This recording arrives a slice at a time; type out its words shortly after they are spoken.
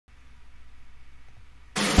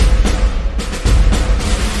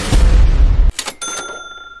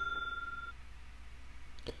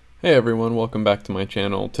Hey everyone, welcome back to my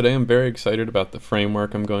channel. Today I'm very excited about the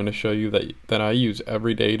framework I'm going to show you that I use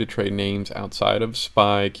every day to trade names outside of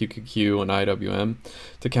SPY, QQQ, and IWM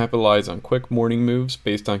to capitalize on quick morning moves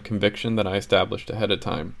based on conviction that I established ahead of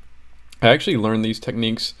time. I actually learned these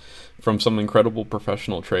techniques from some incredible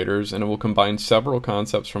professional traders, and it will combine several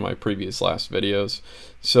concepts from my previous last videos.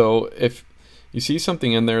 So if you see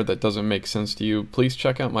something in there that doesn't make sense to you, please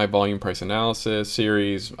check out my volume price analysis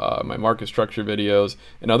series, my market structure videos,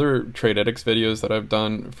 and other TradeEdX videos that I've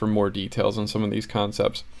done for more details on some of these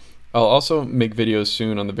concepts. I'll also make videos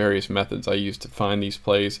soon on the various methods I use to find these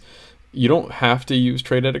plays. You don't have to use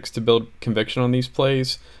TradeEdX to build conviction on these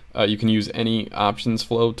plays. You can use any options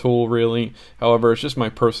flow tool really. However, it's just my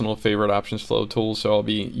personal favorite options flow tool, so I'll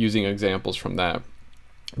be using examples from that.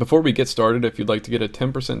 Before we get started, if you'd like to get a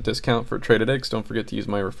 10% discount for TradedX, don't forget to use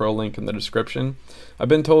my referral link in the description. I've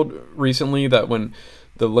been told recently that when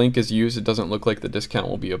the link is used, it doesn't look like the discount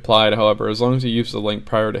will be applied. However, as long as you use the link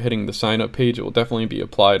prior to hitting the sign up page, it will definitely be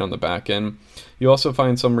applied on the back end. You'll also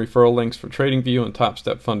find some referral links for TradingView and Top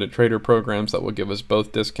Step funded trader programs that will give us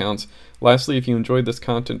both discounts. Lastly, if you enjoyed this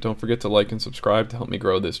content, don't forget to like and subscribe to help me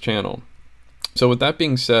grow this channel. So with that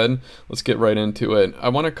being said, let's get right into it. I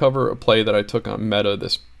want to cover a play that I took on Meta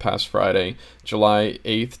this past Friday, July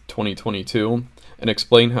 8th, 2022, and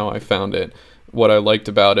explain how I found it, what I liked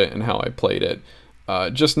about it, and how I played it.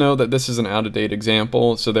 Just know that this is an out-of-date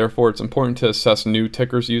example, so therefore it's important to assess new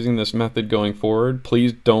tickers using this method going forward.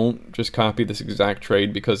 Please don't just copy this exact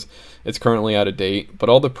trade because it's currently out of date, but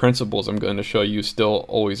all the principles I'm going to show you still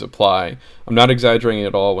always apply. I'm not exaggerating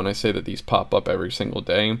at all when I say that these pop up every single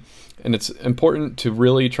day, and it's important to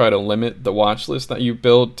really try to limit the watch list that you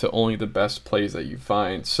build to only the best plays that you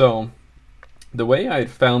find. So the way I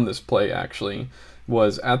found this play actually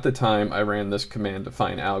was at the time I ran this command to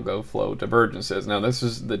find algo flow divergences. Now this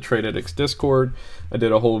is the TradedX Discord. I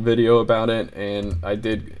did a whole video about it, and I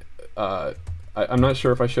did I'm not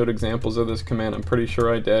sure if I showed examples of this command. I'm pretty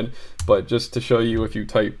sure I did, but just to show you, if you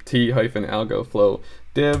type t-algo flow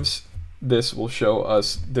divs, this will show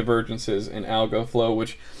us divergences in algo flow,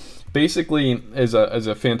 which basically is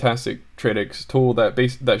a fantastic TradedX tool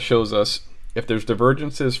that shows us if there's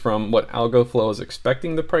divergences from what algo flow is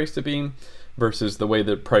expecting the price to be versus the way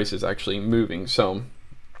the price is actually moving. So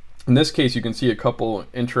in this case, you can see a couple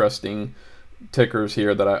interesting tickers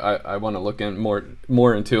here that I want to look in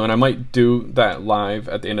more into, and I might do that live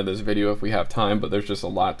at the end of this video if we have time, but there's just a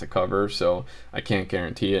lot to cover, so I can't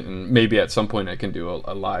guarantee it, and maybe at some point I can do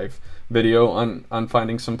a live video on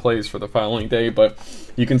finding some plays for the following day. But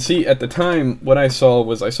you can see at the time what I saw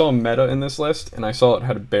was Meta in this list, and I saw it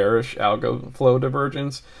had a bearish algo flow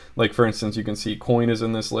divergence. Like for instance, you can see Coin is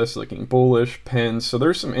in this list looking bullish, Pens, so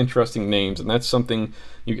there's some interesting names, and that's something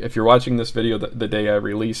if you're watching this video the day I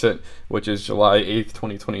release it, which is July 8th,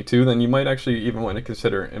 2022, then you might actually even want to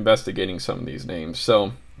consider investigating some of these names.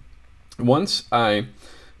 So once I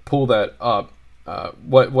pull that up,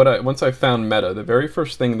 once I found Meta, the very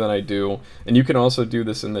first thing that I do, and you can also do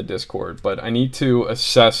this in the Discord, but I need to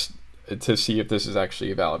assess to see if this is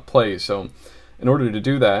actually a valid play. So in order to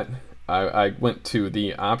do that, I went to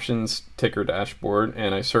the options ticker dashboard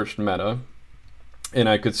and I searched Meta, and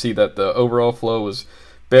I could see that the overall flow was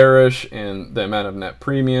bearish and the amount of net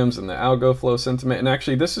premiums and the algo flow sentiment, and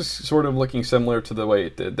actually this is sort of looking similar to the way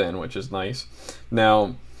it did then, which is nice.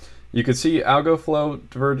 Now you can see algo flow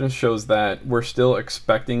divergence shows that we're still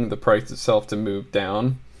expecting the price itself to move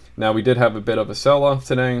down. Now we did have a bit of a sell-off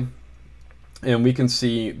today, and we can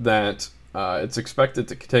see that it's expected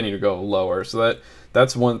to continue to go lower. So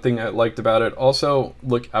that's one thing I liked about it. Also,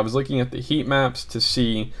 I was looking at the heat maps to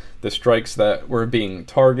see the strikes that were being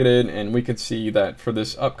targeted, and we could see that for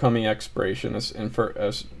this upcoming expiration, as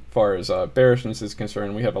far as bearishness is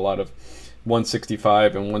concerned, we have a lot of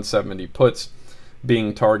 165 and 170 puts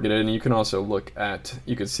being targeted, and you can also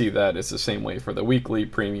you can see that it's the same way for the weekly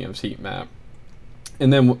premiums heat map.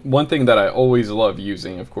 And then one thing that I always love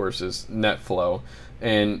using, of course, is net flow,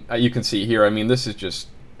 and you can see here, I mean, this is just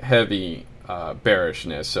heavy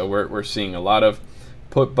bearishness, so we're seeing a lot of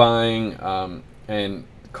put buying, and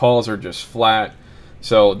calls are just flat.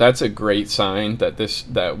 So that's a great sign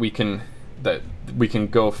that we can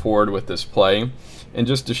go forward with this play. And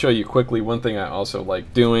just to show you quickly, one thing I also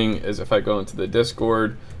like doing is if I go into the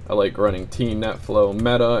Discord, I like running net flow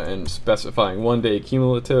meta and specifying 1 day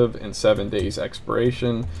cumulative and 7 days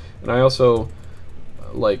expiration. And I also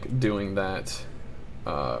like doing that.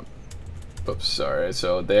 Oops, sorry.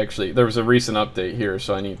 So there was a recent update here,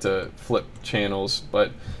 so I need to flip channels.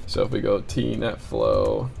 But so if we go net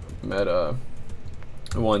flow meta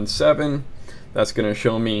 1.7, that's going to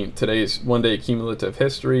show me today's 1 day cumulative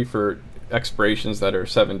history for expirations that are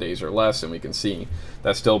 7 days or less, and we can see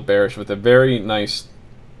that's still bearish with a very nice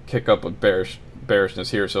kick up of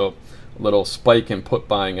bearishness here. So a little spike in put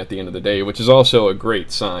buying at the end of the day, which is also a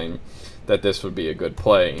great sign that this would be a good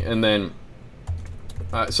play. And then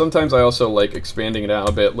sometimes I also like expanding it out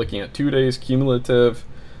a bit, looking at 2 days cumulative,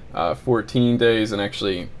 14 days, and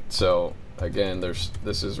actually, so again,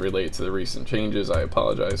 this is related to the recent changes. I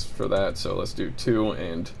apologize for that. So let's do 2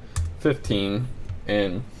 and 15,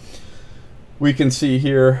 and we can see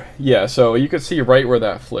here, yeah, so you can see right where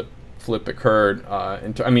that flip occurred.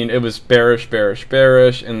 I mean, it was bearish,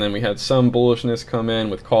 and then we had some bullishness come in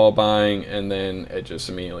with call buying, and then it just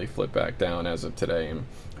immediately flipped back down as of today and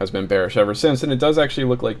has been bearish ever since. And it does actually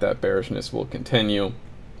look like that bearishness will continue.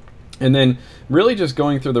 And then really just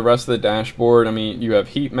going through the rest of the dashboard, I mean, you have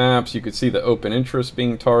heat maps, you could see the open interest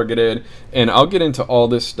being targeted, and I'll get into all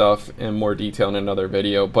this stuff in more detail in another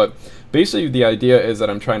video, but basically the idea is that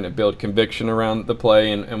I'm trying to build conviction around the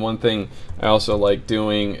play, and one thing I also like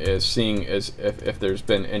doing is seeing if there's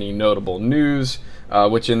been any notable news,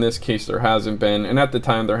 which in this case there hasn't been, and at the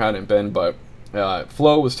time there hadn't been, but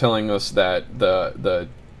Flo was telling us that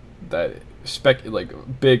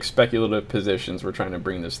big speculative positions, we're trying to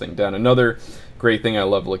bring this thing down. Another great thing I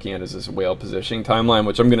love looking at is this whale positioning timeline,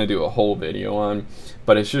 which I'm going to do a whole video on,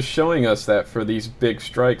 but it's just showing us that for these big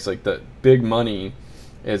strikes, like the big money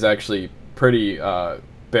is actually pretty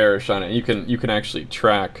bearish on it. You can actually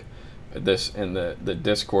track this in the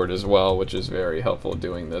Discord as well, which is very helpful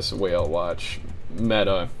doing this whale watch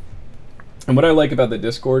meta. And what I like about the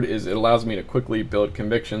Discord is it allows me to quickly build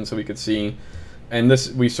conviction, so we could see, and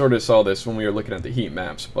this, we sort of saw this when we were looking at the heat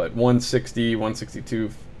maps, but 160, 162.5,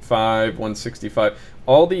 165,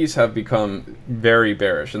 all these have become very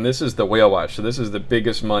bearish. And this is the whale watch, so this is the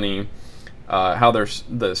biggest money, how there's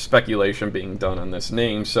the speculation being done on this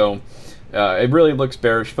name. So it really looks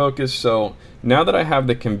bearish focused. So now that I have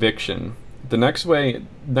the conviction, the next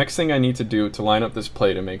thing I need to do to line up this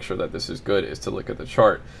play to make sure that this is good is to look at the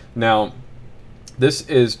chart. Now, this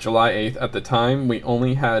is July 8th. At the time, we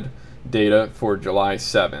only had data for July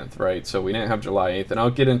 7th, right? So we didn't have July 8th, and I'll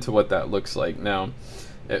get into what that looks like. Now,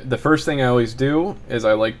 the first thing I always do is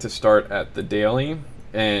I like to start at the daily,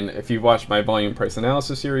 and if you've watched my volume price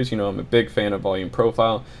analysis series, you know I'm a big fan of volume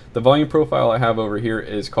profile. The volume profile I have over here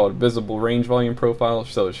is called visible range volume profile,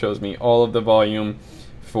 so it shows me all of the volume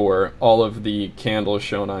for all of the candles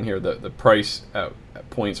shown on here, the price at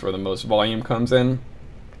points where the most volume comes in.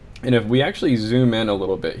 And if we actually zoom in a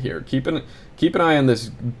little bit here, keep an eye on this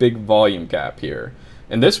big volume gap here.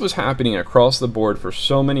 And this was happening across the board for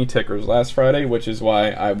so many tickers last Friday, which is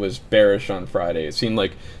why I was bearish on Friday. It seemed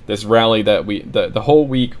like this rally that the whole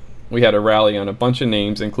week we had a rally on a bunch of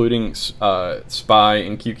names, including SPY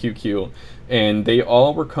and QQQ, and they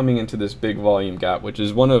all were coming into this big volume gap, which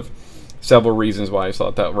is one of several reasons why I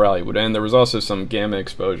thought that rally would end. There was also some gamma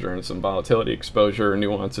exposure and some volatility exposure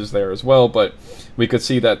nuances there as well, but we could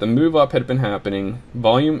see that the move up had been happening.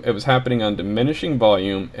 Volume, it was happening on diminishing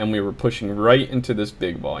volume, and we were pushing right into this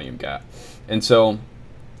big volume gap. And so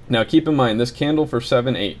now keep in mind, this candle for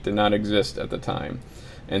 7-8 did not exist at the time.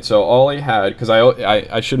 And so all I had, because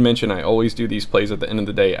I should mention I always do these plays at the end of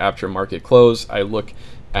the day after market close. I look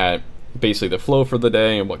at basically the flow for the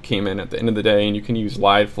day and what came in at the end of the day, and you can use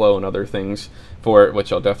live flow and other things for it,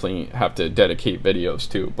 which I'll definitely have to dedicate videos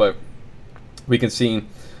to. But we can see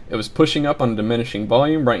it was pushing up on diminishing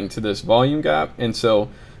volume right into this volume gap, and so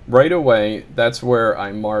right away that's where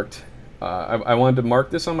I marked I wanted to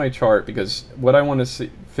mark this on my chart, because what I want to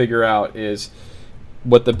figure out is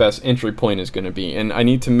what the best entry point is going to be. And I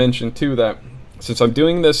need to mention too that since I'm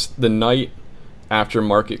doing this the night after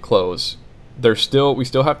market close, we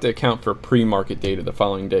still have to account for pre-market data the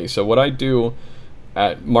following day. So what I do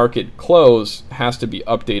at market close has to be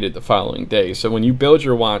updated the following day. So when you build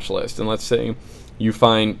your watch list, and let's say you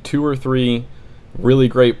find 2 or 3 really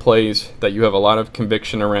great plays that you have a lot of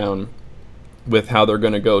conviction around with how they're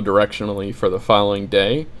going to go directionally for the following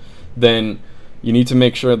day, then you need to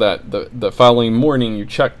make sure that the following morning you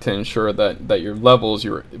check to ensure that your levels,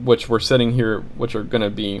 which we're setting here, which are going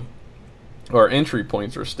to be our entry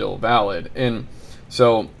points, are still valid. And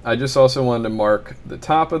so I just also wanted to mark the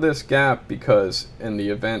top of this gap, because in the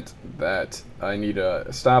event that I need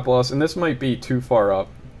a stop loss, and this might be too far up,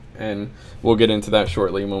 and we'll get into that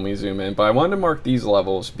shortly when we zoom in, but I wanted to mark these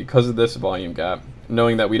levels because of this volume gap,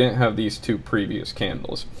 knowing that we didn't have these 2 previous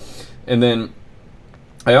candles. And then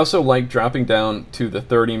I also like dropping down to the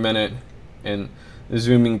 30-minute and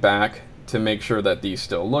zooming back to make sure that these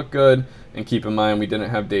still look good. And keep in mind, we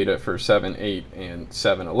didn't have data for 7-8 and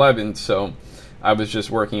 7-11, so I was just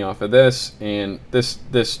working off of this, and this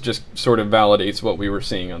just sort of validates what we were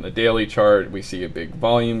seeing on the daily chart. We see a big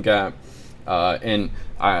volume gap,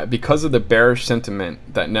 because of the bearish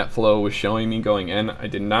sentiment that net flow was showing me going in, I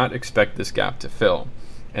did not expect this gap to fill,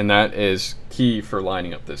 and that is key for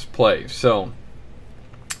lining up this play. So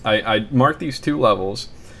I marked these two levels,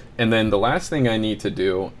 and then the last thing I need to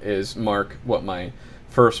do is mark what my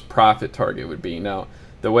first profit target would be. Now,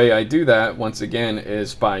 the way I do that, once again,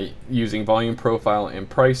 is by using volume profile and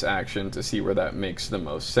price action to see where that makes the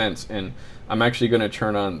most sense. And I'm actually going to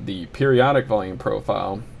turn on the periodic volume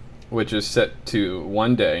profile, which is set to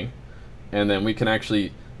 1 day, and then we can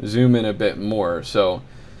actually zoom in a bit more. So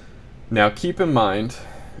now keep in mind,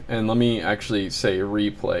 and let me actually say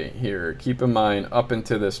replay here, keep in mind up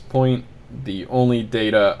until this point, the only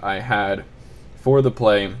data I had for the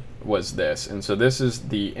play was this. And so this is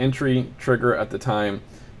the entry trigger at the time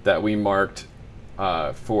that we marked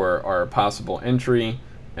for our possible entry,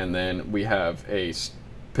 and then we have a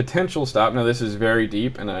potential stop. Now this is very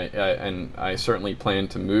deep, and I certainly plan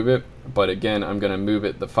to move it, but again, I'm going to move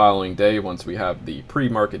it the following day once we have the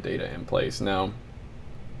pre-market data in place. Now,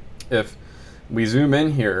 if we zoom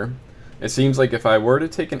in here, it seems like if I were to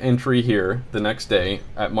take an entry here the next day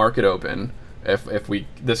at market open,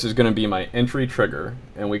 this is going to be my entry trigger,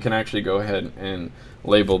 and we can actually go ahead and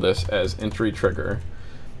label this as entry trigger.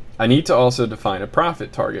 I need to also define a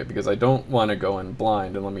profit target because I don't want to go in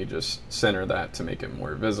blind, and let me just center that to make it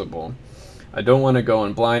more visible. I don't want to go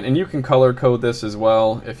in blind, and you can color code this as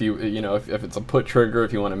well if if it's a put trigger,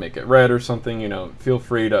 if you want to make it red or something, feel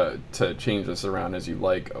free to change this around as you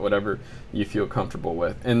like, whatever you feel comfortable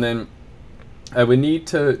with. And then I would need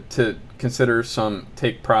to consider some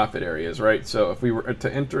take profit areas, right? So if we were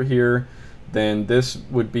to enter here, then this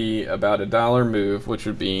would be about $1 move, which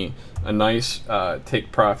would be a nice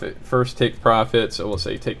take profit, first take profit. So we'll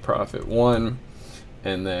say take profit 1,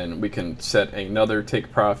 and then we can set another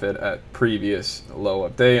take profit at previous low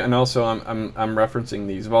of day. And also I'm referencing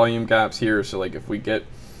these volume gaps here. So like if we get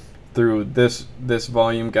through this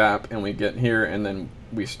volume gap and we get here and then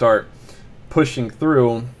we start pushing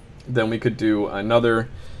through, then we could do another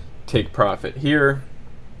take profit here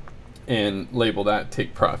and label that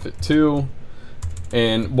take profit 2.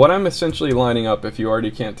 And what I'm essentially lining up, if you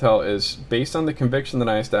already can't tell, is based on the conviction that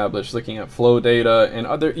I established, looking at flow data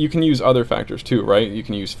and you can use other factors too, right? You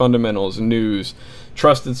can use fundamentals, news,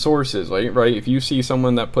 trusted sources, right? If you see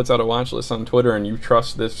someone that puts out a watch list on Twitter and you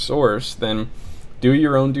trust this source, then do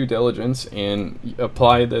your own due diligence and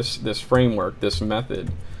apply this framework, this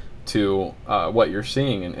method to what you're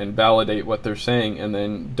seeing and validate what they're saying, and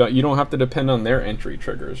then you don't have to depend on their entry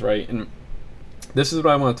triggers, right? And this is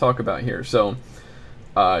what I want to talk about here. So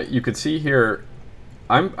you could see here,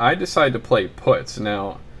 I decide to play puts.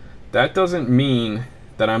 Now, that doesn't mean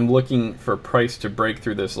that I'm looking for price to break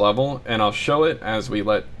through this level, and I'll show it as we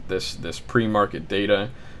let this pre-market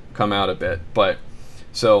data come out a bit. But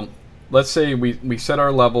so let's say we set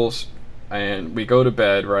our levels and we go to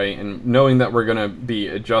bed, right? And knowing that we're going to be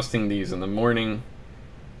adjusting these in the morning,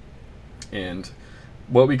 and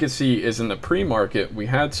what we could see is in the pre-market, we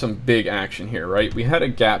had some big action here, right? We had a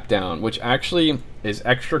gap down, which actually is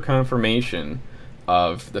extra confirmation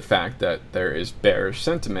of the fact that there is bearish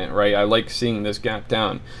sentiment, right? I like seeing this gap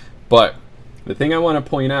down. But the thing I want to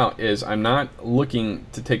point out is I'm not looking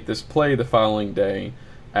to take this play the following day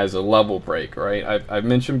as a level break, right? I've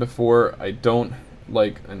mentioned before, I don't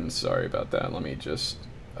like, and sorry about that, let me just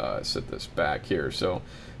set this back here. So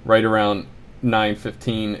right around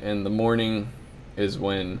 9:15 in the morning is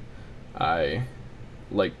when I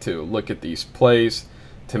like to look at these plays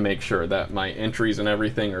to make sure that my entries and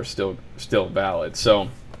everything are still valid. So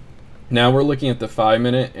now we're looking at the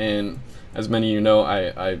 5-minute, and as many of you know,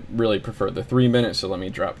 I really prefer the 3-minute, so let me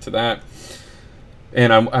drop to that.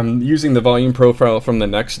 And I'm using the volume profile from the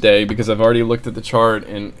next day because I've already looked at the chart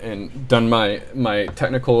and done my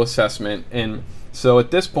technical assessment. And so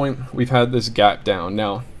at this point, we've had this gap down.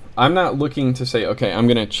 Now, I'm not looking to say, okay, I'm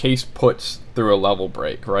going to chase puts through a level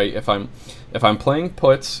break, right? If I'm playing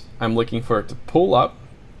puts, I'm looking for it to pull up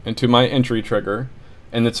into my entry trigger,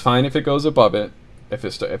 and it's fine if it goes above it. If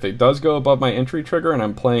it does go above my entry trigger and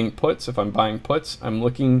I'm playing puts, if I'm buying puts, I'm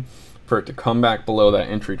looking for it to come back below that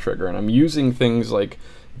entry trigger. And I'm using things like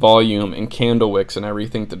volume and candle wicks and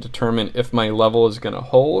everything to determine if my level is going to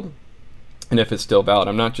hold and if it's still valid.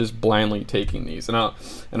 I'm not just blindly taking these. And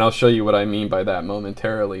I'll show you what I mean by that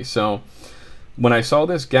momentarily. So when I saw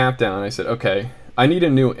this gap down, I said, okay, I need a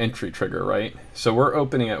new entry trigger, right? So we're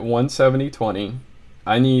opening at 170.20.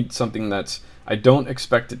 I need something that's, I don't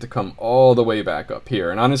expect it to come all the way back up here.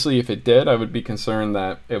 And honestly, if it did, I would be concerned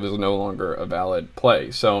that it was no longer a valid play.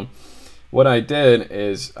 So what I did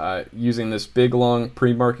is using this big long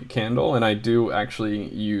pre-market candle, and I do actually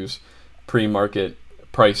use pre-market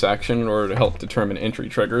price action in order to help determine entry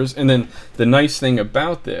triggers. And then the nice thing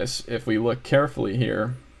about this, if we look carefully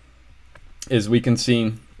here, is we can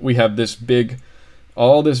see we have this big,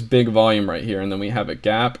 all this big volume right here, and then we have a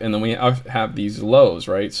gap, and then we have these lows,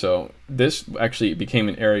 right? So this actually became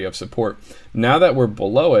an area of support. Now that we're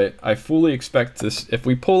below it, I fully expect this, if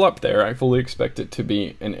we pull up there, I fully expect it to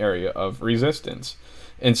be an area of resistance.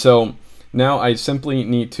 And so now I simply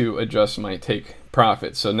need to adjust my take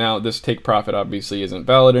profit. So now this take profit obviously isn't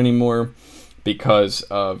valid anymore because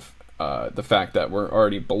of the fact that we're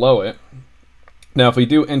already below it. Now if we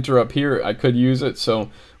do enter up here, I could use it.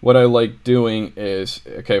 So what I like doing is,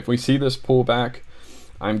 okay, if we see this pullback,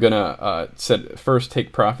 I'm gonna set first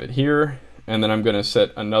take profit here, and then I'm gonna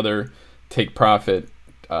set another take profit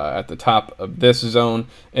at the top of this zone.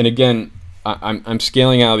 And again, I'm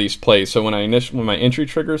scaling out of these plays. So when my entry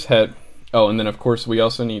triggers hit, oh, and then of course we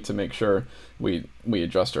also need to make sure we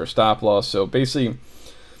adjust our stop loss. So basically,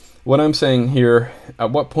 what I'm saying here,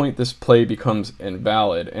 at what point this play becomes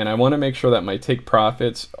invalid, and I want to make sure that my take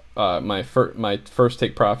profits, my first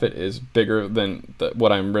take profit is bigger than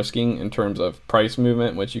what I'm risking in terms of price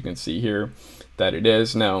movement, which you can see here that it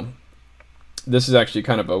is. Now, this is actually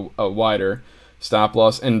kind of a wider stop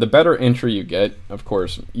loss, and the better entry you get, of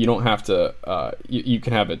course, you don't have to, you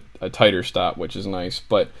can have a tighter stop, which is nice.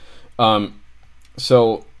 But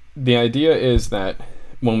so the idea is that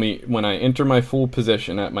when I enter my full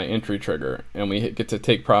position at my entry trigger and we get to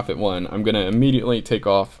take profit 1, I'm going to immediately take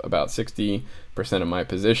off about 60% of my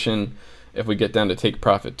position. If we get down to take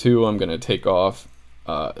profit 2, I'm going to take off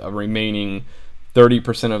a remaining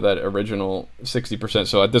 30% of that original 60%.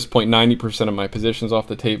 So at this point, 90% of my position's off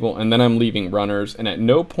the table, and then I'm leaving runners. And at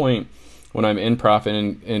no point when I'm in profit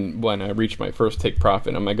and when I reach my first take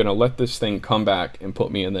profit, am I going to let this thing come back and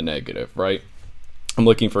put me in the negative, right? I'm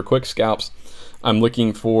looking for quick scalps. I'm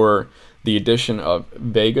looking for the addition of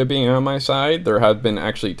Vega being on my side. There have been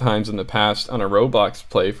actually times in the past on a Roblox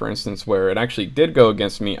play, for instance, where it actually did go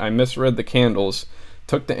against me. I misread the candles,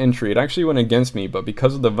 took the entry. It actually went against me, but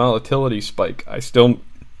because of the volatility spike, I still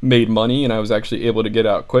made money, and I was actually able to get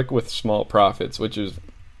out quick with small profits, which is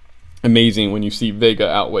amazing when you see Vega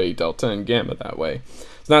outweigh Delta and Gamma that way.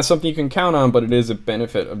 It's not something you can count on, but it is a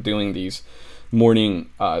benefit of doing these morning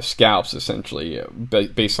scalps, essentially,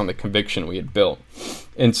 based on the conviction we had built.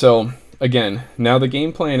 And so again, now the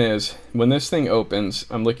game plan is when this thing opens,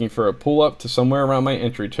 I'm looking for a pull up to somewhere around my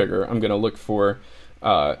entry trigger. I'm going to look for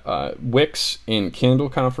wicks in candle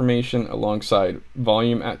confirmation alongside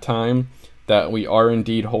volume at time that we are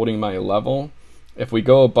indeed holding my level. If we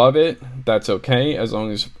go above it, that's okay, as long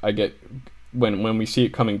as I get, when we see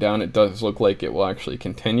it coming down, it does look like it will actually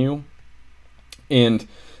continue. And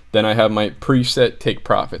then I have my preset take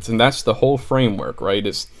profits, and that's the whole framework,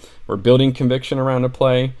 right? We're building conviction around a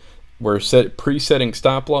play, we're presetting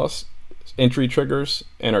stop loss, entry triggers,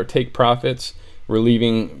 and our take profits.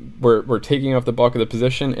 We're taking off the bulk of the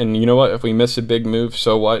position, and you know what? If we miss a big move,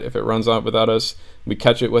 so what? If it runs out without us, we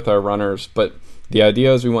catch it with our runners. But the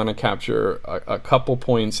idea is we want to capture a couple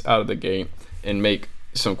points out of the gate and make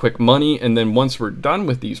some quick money, and then once we're done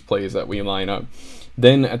with these plays that we line up,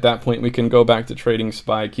 then at that point we can go back to trading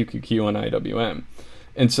SPY, QQQ, and IWM.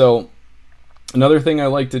 And so another thing I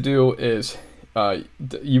like to do is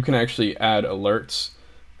you can actually add alerts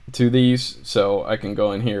to these. So I can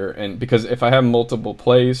go in here, and because if I have multiple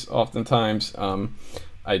plays, oftentimes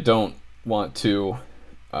I don't want to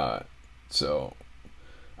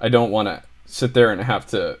sit there and have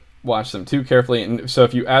to watch them too carefully. And so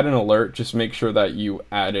if you add an alert, just make sure that you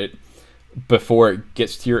add it before it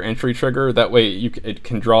gets to your entry trigger. That way it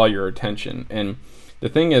can draw your attention. And the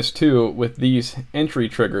thing is too, with these entry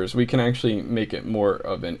triggers, we can actually make it more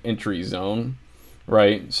of an entry zone,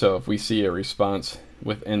 right? So if we see a response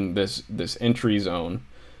within this entry zone,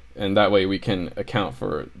 and that way we can account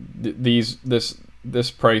for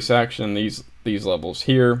this price action, these levels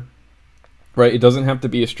here, right? It doesn't have to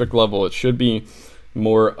be a strict level. It should be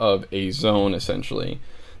more of a zone, essentially.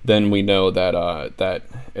 Then we know that that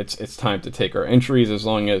it's time to take our entries, as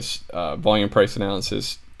long as volume price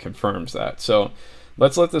analysis confirms that. So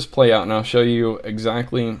let's let this play out, and I'll show you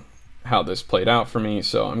exactly how this played out for me.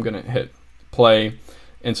 So I'm gonna hit play,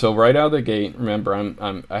 and so right out of the gate, remember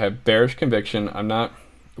I have bearish conviction. I'm not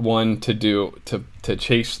one to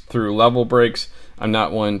chase through level breaks. I'm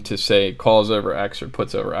not one to say calls over X or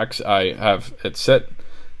puts over X. I have it set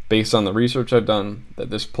based on the research I've done that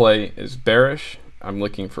this play is bearish. I'm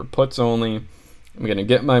looking for puts only. I'm gonna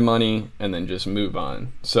get my money and then just move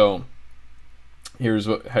on. So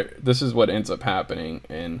this is what ends up happening.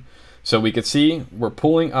 And so we could see we're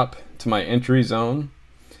pulling up to my entry zone,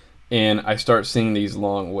 and I start seeing these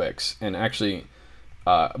long wicks. And actually,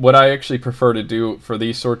 what I actually prefer to do for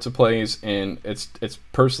these sorts of plays, and it's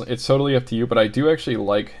totally up to you, but I do actually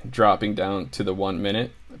like dropping down to the 1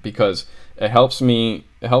 minute, because it helps me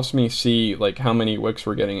see like how many wicks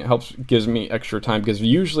we're getting. Gives me extra time, because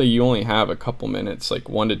usually you only have a couple minutes, like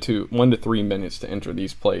 1 to 3 minutes to enter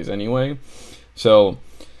these plays anyway. So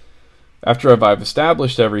after I've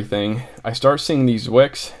established everything, I start seeing these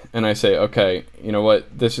wicks, and I say, okay, you know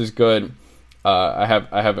what, this is good. I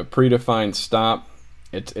have a predefined stop.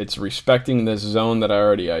 It's respecting this zone that I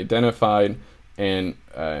already identified, and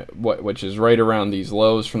which is right around these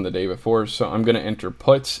lows from the day before. So I'm going to enter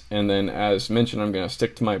puts, and then as mentioned, I'm going to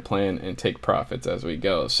stick to my plan and take profits as we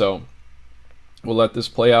go. So we'll let this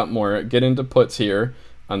play out more, get into puts here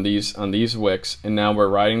on these wicks, and now we're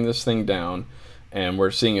riding this thing down, and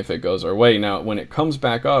we're seeing if it goes our way. Now when it comes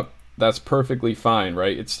back up, that's perfectly fine,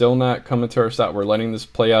 right? It's still not coming to our stop. We're letting this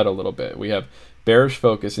play out a little bit. We have bearish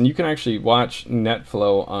focus, and you can actually watch net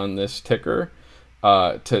flow on this ticker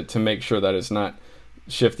to make sure that it's not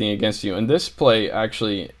shifting against you. And this play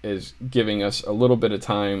actually is giving us a little bit of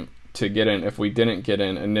time to get in if we didn't get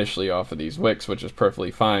in initially off of these wicks, which is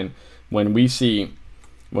perfectly fine. When we see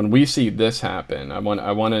this happen, I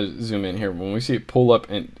want to zoom in here. When we see it pull up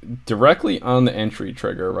and directly on the entry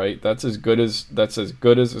trigger, right? That's as good as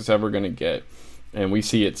it's ever going to get. And we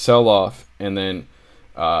see it sell off, and then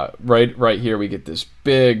right here we get this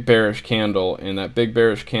big bearish candle, and that big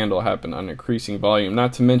bearish candle happened on increasing volume.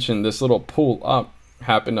 Not to mention this little pull up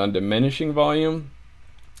happened on diminishing volume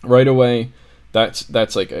right away. This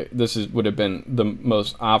would have been the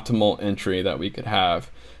most optimal entry that we could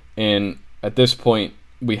have, and at this point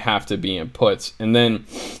we have to be in puts. And then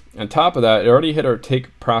on top of that, it already hit our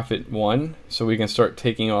take profit 1, so we can start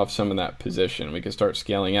taking off some of that position. We can start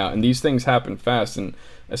scaling out, and these things happen fast. And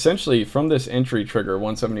essentially from this entry trigger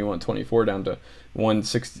 171.24 down to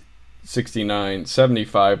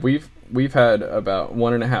 169.75, we've had about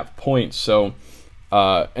 1.5 points. So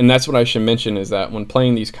and that's what I should mention, is that when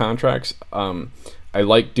playing these contracts, I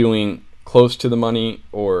like doing close to the money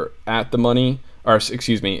or at the money, or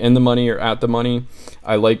excuse me, in the money or at the money.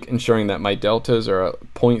 I like ensuring that my deltas are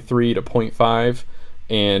 0.3 to 0.5,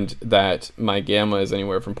 and that my gamma is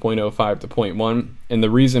anywhere from 0.05 to 0.1. And the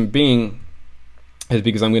reason being is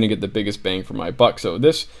because I'm going to get the biggest bang for my buck. So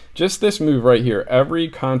this move right here, every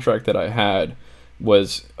contract that I had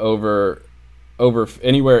was over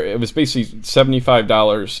anywhere. It was basically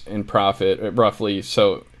 $75 in profit, roughly.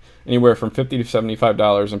 So anywhere from $50 to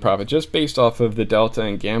 $75 in profit, just based off of the delta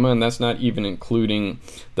and gamma, and that's not even including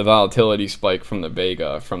the volatility spike from the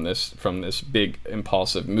Vega from this big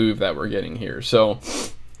impulsive move that we're getting here. So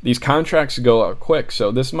these contracts go out quick.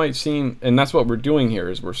 So this might seem, and that's what we're doing here,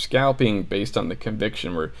 is we're scalping based on the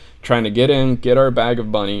conviction. We're trying to get in, get our bag of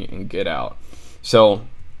money, and get out. So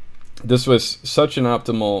this was such an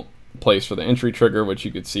optimal place for the entry trigger, which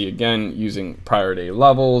you could see again using prior day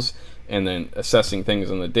levels, and then assessing things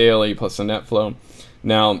on the daily plus the net flow.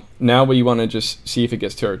 Now we want to just see if it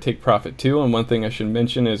gets to our take profit too. And one thing I should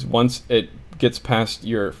mention is once it gets past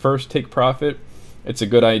your first take profit, it's a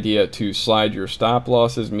good idea to slide your stop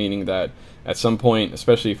losses, meaning that at some point,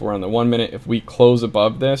 especially if we're on the 1 minute, if we close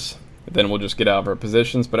above this, then we'll just get out of our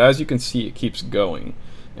positions. But as you can see, it keeps going.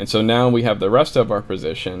 And so now we have the rest of our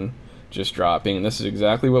position just dropping, and this is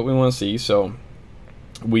exactly what we want to see. So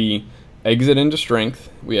we exit into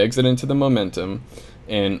strength, we exit into the momentum,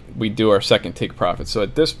 and we do our second take profit. So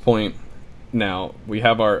at this point now we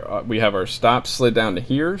have our stop slid down to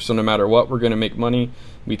here, so no matter what, we're going to make money.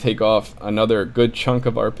 We take off another good chunk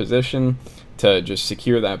of our position to just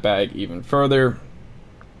secure that bag even further,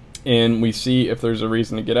 and we see if there's a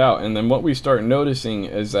reason to get out. And then what we start noticing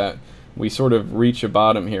is that we sort of reach a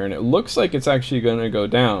bottom here, and it looks like it's actually going to go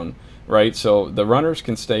down, right? So the runners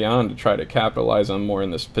can stay on to try to capitalize on more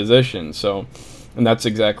in this position. So, and that's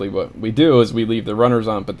exactly what we do, is we leave the runners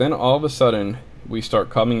on, but then all of a sudden we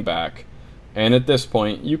start coming back. And at this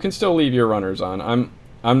point, you can still leave your runners on.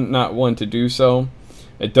 I'm not one to do so.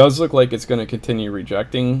 It does look like it's going to continue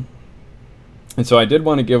rejecting, and so I did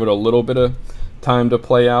want to give it a little bit of time to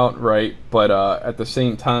play out, right? But at the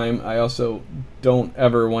same time, I also don't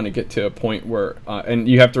ever want to get to a point where and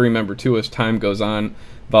you have to remember too, as time goes on,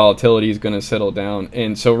 volatility is going to settle down.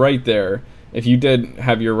 And so right there, if you did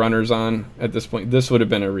have your runners on at this point, this would have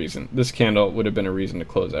been a reason. This candle would have been a reason to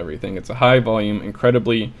close everything. It's a high volume,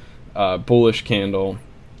 incredibly bullish candle,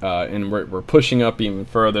 and we're pushing up even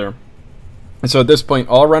further. And so at this point,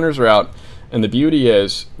 all runners are out, and the beauty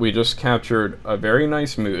is we just captured a very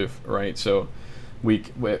nice move, right? So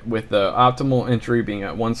with the optimal entry being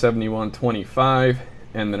at 171.25,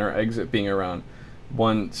 and then our exit being around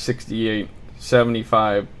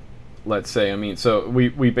 168.75, let's say. I mean, so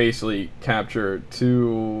we basically capture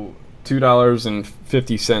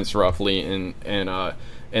 $2.50 roughly, and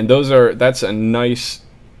that's a nice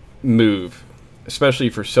move, especially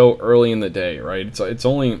for so early in the day, right? It's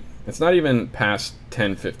not even past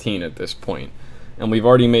 10:15 at this point, and we've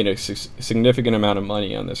already made a significant amount of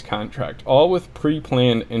money on this contract, all with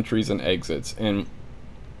pre-planned entries and exits. And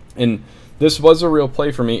this was a real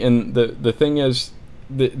play for me. And the thing is,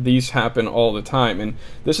 these happen all the time. And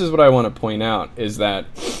this is what I want to point out, is that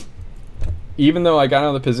even though I got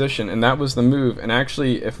out of the position and that was the move, and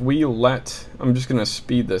actually if we let, I'm just going to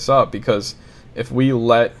speed this up, because if we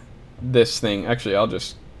let this thing, actually I'll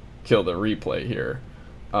just kill the replay here.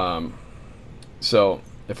 So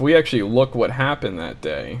if we actually look what happened that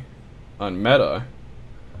day on Meta,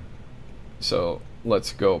 so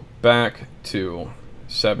let's go back to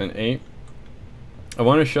 7-8. I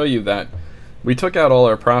want to show you that we took out all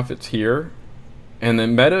our profits here, and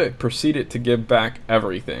then Meta proceeded to give back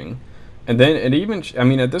everything. And then it even, I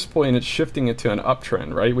mean, at this point it's shifting into an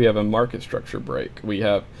uptrend, right? We have a market structure break.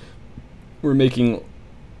 We're making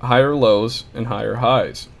higher lows and higher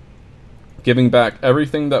highs, giving back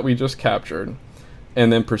everything that we just captured,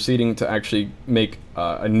 and then proceeding to actually make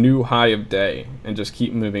a new high of day and just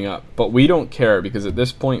keep moving up. But we don't care, because at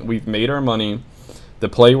this point we've made our money. The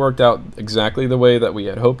play worked out exactly the way that we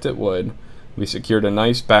had hoped it would. We secured a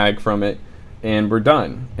nice bag from it, and we're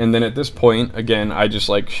done. And then at this point, again, I just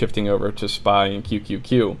like shifting over to SPY and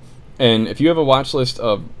QQQ. And if you have a watch list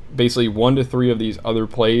of basically 1 to 3 of these other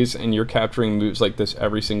plays, and you're capturing moves like this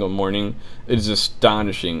every single morning, it is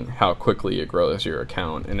astonishing how quickly it grows your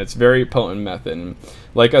account. And it's a very potent method. And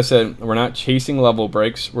like I said, we're not chasing level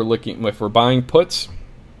breaks. We're looking, if we're buying puts,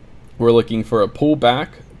 we're looking for a pullback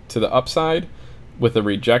to the upside with a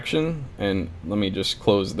rejection. And let me just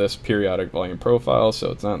close this periodic volume profile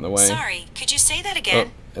so it's not in the way. Sorry, could you say that again?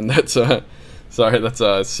 Oh, and that's sorry,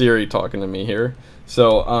 that's Siri talking to me here.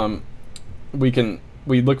 So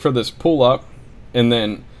we look for this pull up, and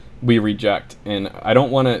then we reject. And I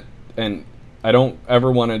don't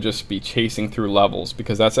ever want to just be chasing through levels,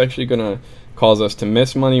 because that's actually going to cause us to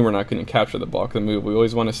miss money. We're not going to capture the bulk of the move. We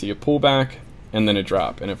always want to see a pullback and then a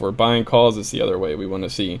drop. And if we're buying calls, it's the other way. We want to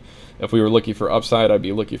see, if we were looking for upside, I'd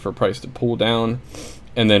be looking for price to pull down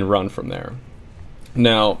and then run from there.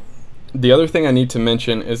 Now, the other thing I need to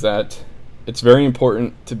mention is that it's very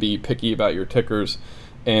important to be picky about your tickers.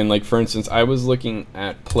 And like, for instance, I was looking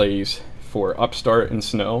at plays for Upstart and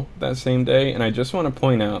Snow that same day, and I just want to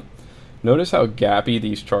point out, notice how gappy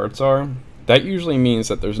these charts are. That usually means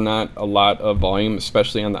that there's not a lot of volume,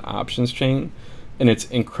 especially on the options chain. And it's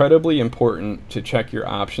incredibly important to check your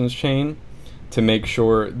options chain to make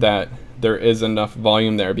sure that there is enough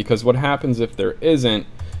volume there, because what happens if there isn't,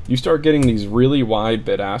 you start getting these really wide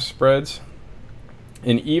bid-ask spreads.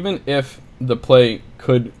 And even if the play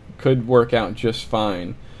could work out just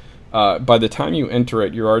fine, by the time you enter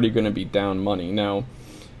it, you're already going to be down money. Now,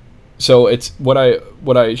 so it's what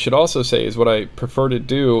I should also say is, what I prefer to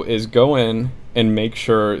do is go in and make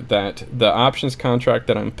sure that the options contract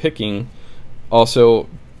that I'm picking also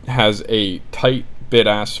has a tight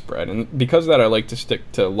bid-ask spread. And because of that, I like to stick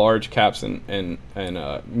to large caps and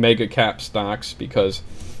mega cap stocks, because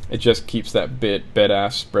it just keeps that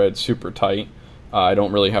bid-ask spread super tight. I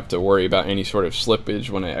don't really have to worry about any sort of slippage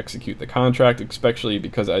when I execute the contract, especially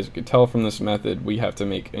because, as you can tell from this method, we have to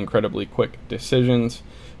make incredibly quick decisions.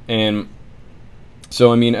 And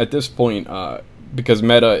so, I mean, at this point, because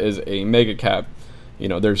Meta is a mega cap, you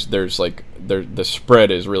know, the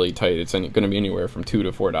spread is really tight. It's going to be anywhere from $2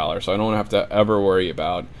 to $4. So I don't have to ever worry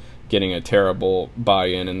about getting a terrible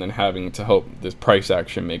buy-in and then having to hope this price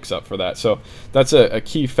action makes up for that. So that's a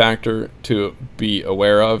key factor to be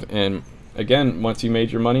aware of. And again, once you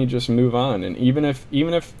made your money, just move on. And even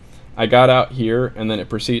if I got out here and then it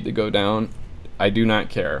proceeded to go down, I do not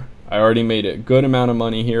care. I already made a good amount of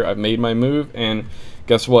money here. I've made my move, and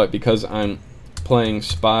guess what? Because I'm playing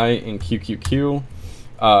SPY and QQQ,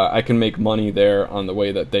 I can make money there on the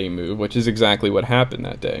way that they move, which is exactly what happened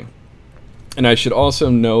that day. And I should also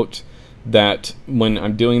note that when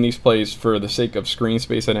I'm doing these plays, for the sake of screen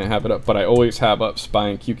space, I didn't have it up, but I always have up SPY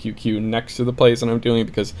and QQQ next to the plays that I'm doing,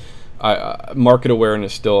 because market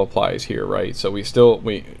awareness still applies here, right? So we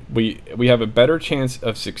have a better chance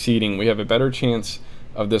of succeeding. We have a better chance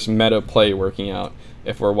of this meta play working out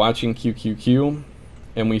if we're watching QQQ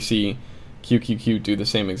and we see QQQ do the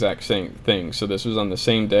same exact same thing. So this was on the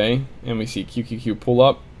same day, and we see QQQ pull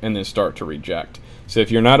up and then start to reject. So if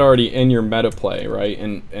you're not already in your meta play, right,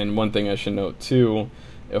 and one thing I should note too,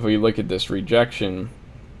 if we look at this rejection,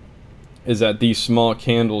 is that these small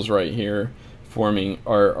candles right here forming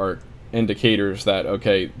are indicators that,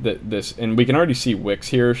 okay, this, and we can already see wicks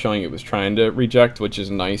here showing it was trying to reject, which is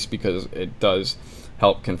nice because it does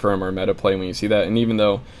help confirm our meta play when you see that. And even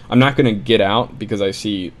though I'm not going to get out because I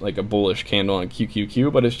see like a bullish candle on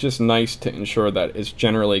QQQ, but it's just nice to ensure that it's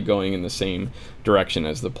generally going in the same direction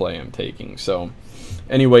as the play I'm taking. So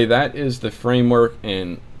anyway, that is the framework,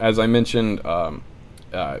 and as I mentioned,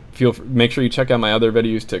 make sure you check out my other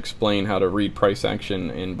videos to explain how to read price action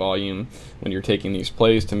and volume when you're taking these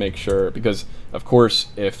plays, to make sure, because of course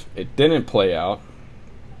if it didn't play out,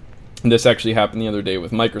 this actually happened the other day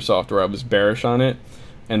with Microsoft where I was bearish on it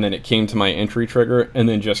and then it came to my entry trigger and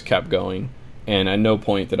then just kept going, and at no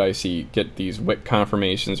point did I get these wick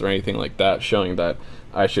confirmations or anything like that showing that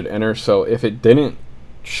I should enter. So if it didn't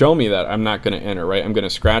show me that, I'm not going to enter, right? I'm going to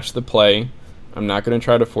scratch the play. I'm not going to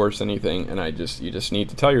try to force anything, and you just need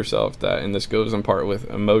to tell yourself that, and this goes in part with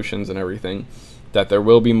emotions and everything, that there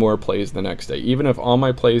will be more plays the next day. Even if all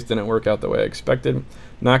my plays didn't work out the way I expected,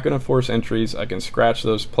 not going to force entries. I can scratch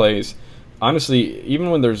those plays. Honestly, even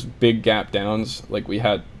when there's big gap downs like we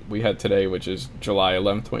had today, which is July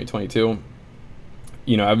 11th, 2022,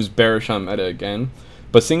 you know, I was bearish on meta again,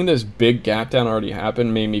 but seeing this big gap down already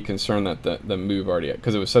happen made me concerned that the move already,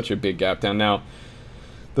 because it was such a big gap down. Now,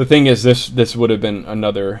 the thing is, this would have been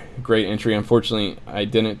another great entry. Unfortunately, I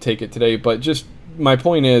didn't take it today, but just my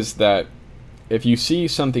point is that if you see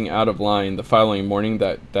something out of line the following morning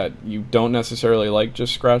that you don't necessarily like,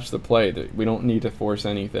 just scratch the play. That we don't need to force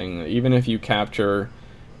anything. Even if you capture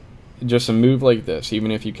just a move like this, even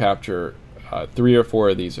if you capture 3 or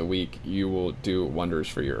 4 of these a week, you will do wonders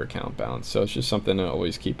for your account balance. So it's just something to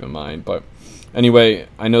always keep in mind. But anyway,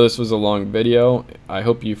 I know this was a long video. I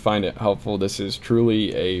hope you find it helpful. This is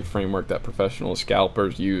truly a framework that professional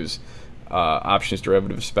scalpers use. Options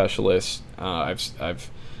derivative specialists. I've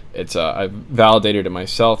validated it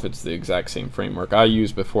myself. It's the exact same framework I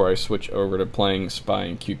use before I switch over to playing SPY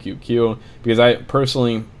and QQQ, because I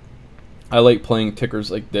like playing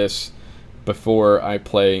tickers like this before I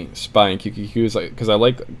play SPY and QQQs, because I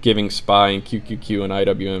like giving SPY and QQQ and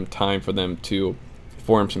IWM time for them to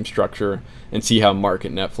form some structure and see how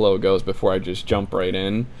market net flow goes before I just jump right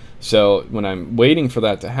in. So when I'm waiting for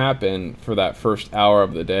that to happen for that first hour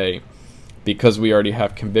of the day, because we already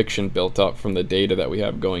have conviction built up from the data that we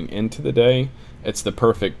have going into the day, it's the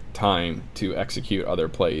perfect time to execute other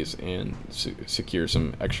plays and secure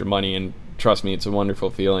some extra money. And trust me, it's a wonderful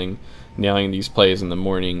feeling nailing these plays in the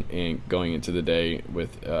morning and going into the day with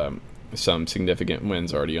some significant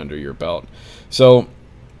wins already under your belt. So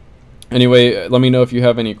anyway, let me know if you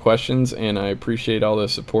have any questions, and I appreciate all the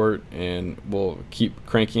support, and we'll keep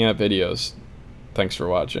cranking out videos. Thanks for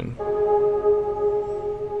watching.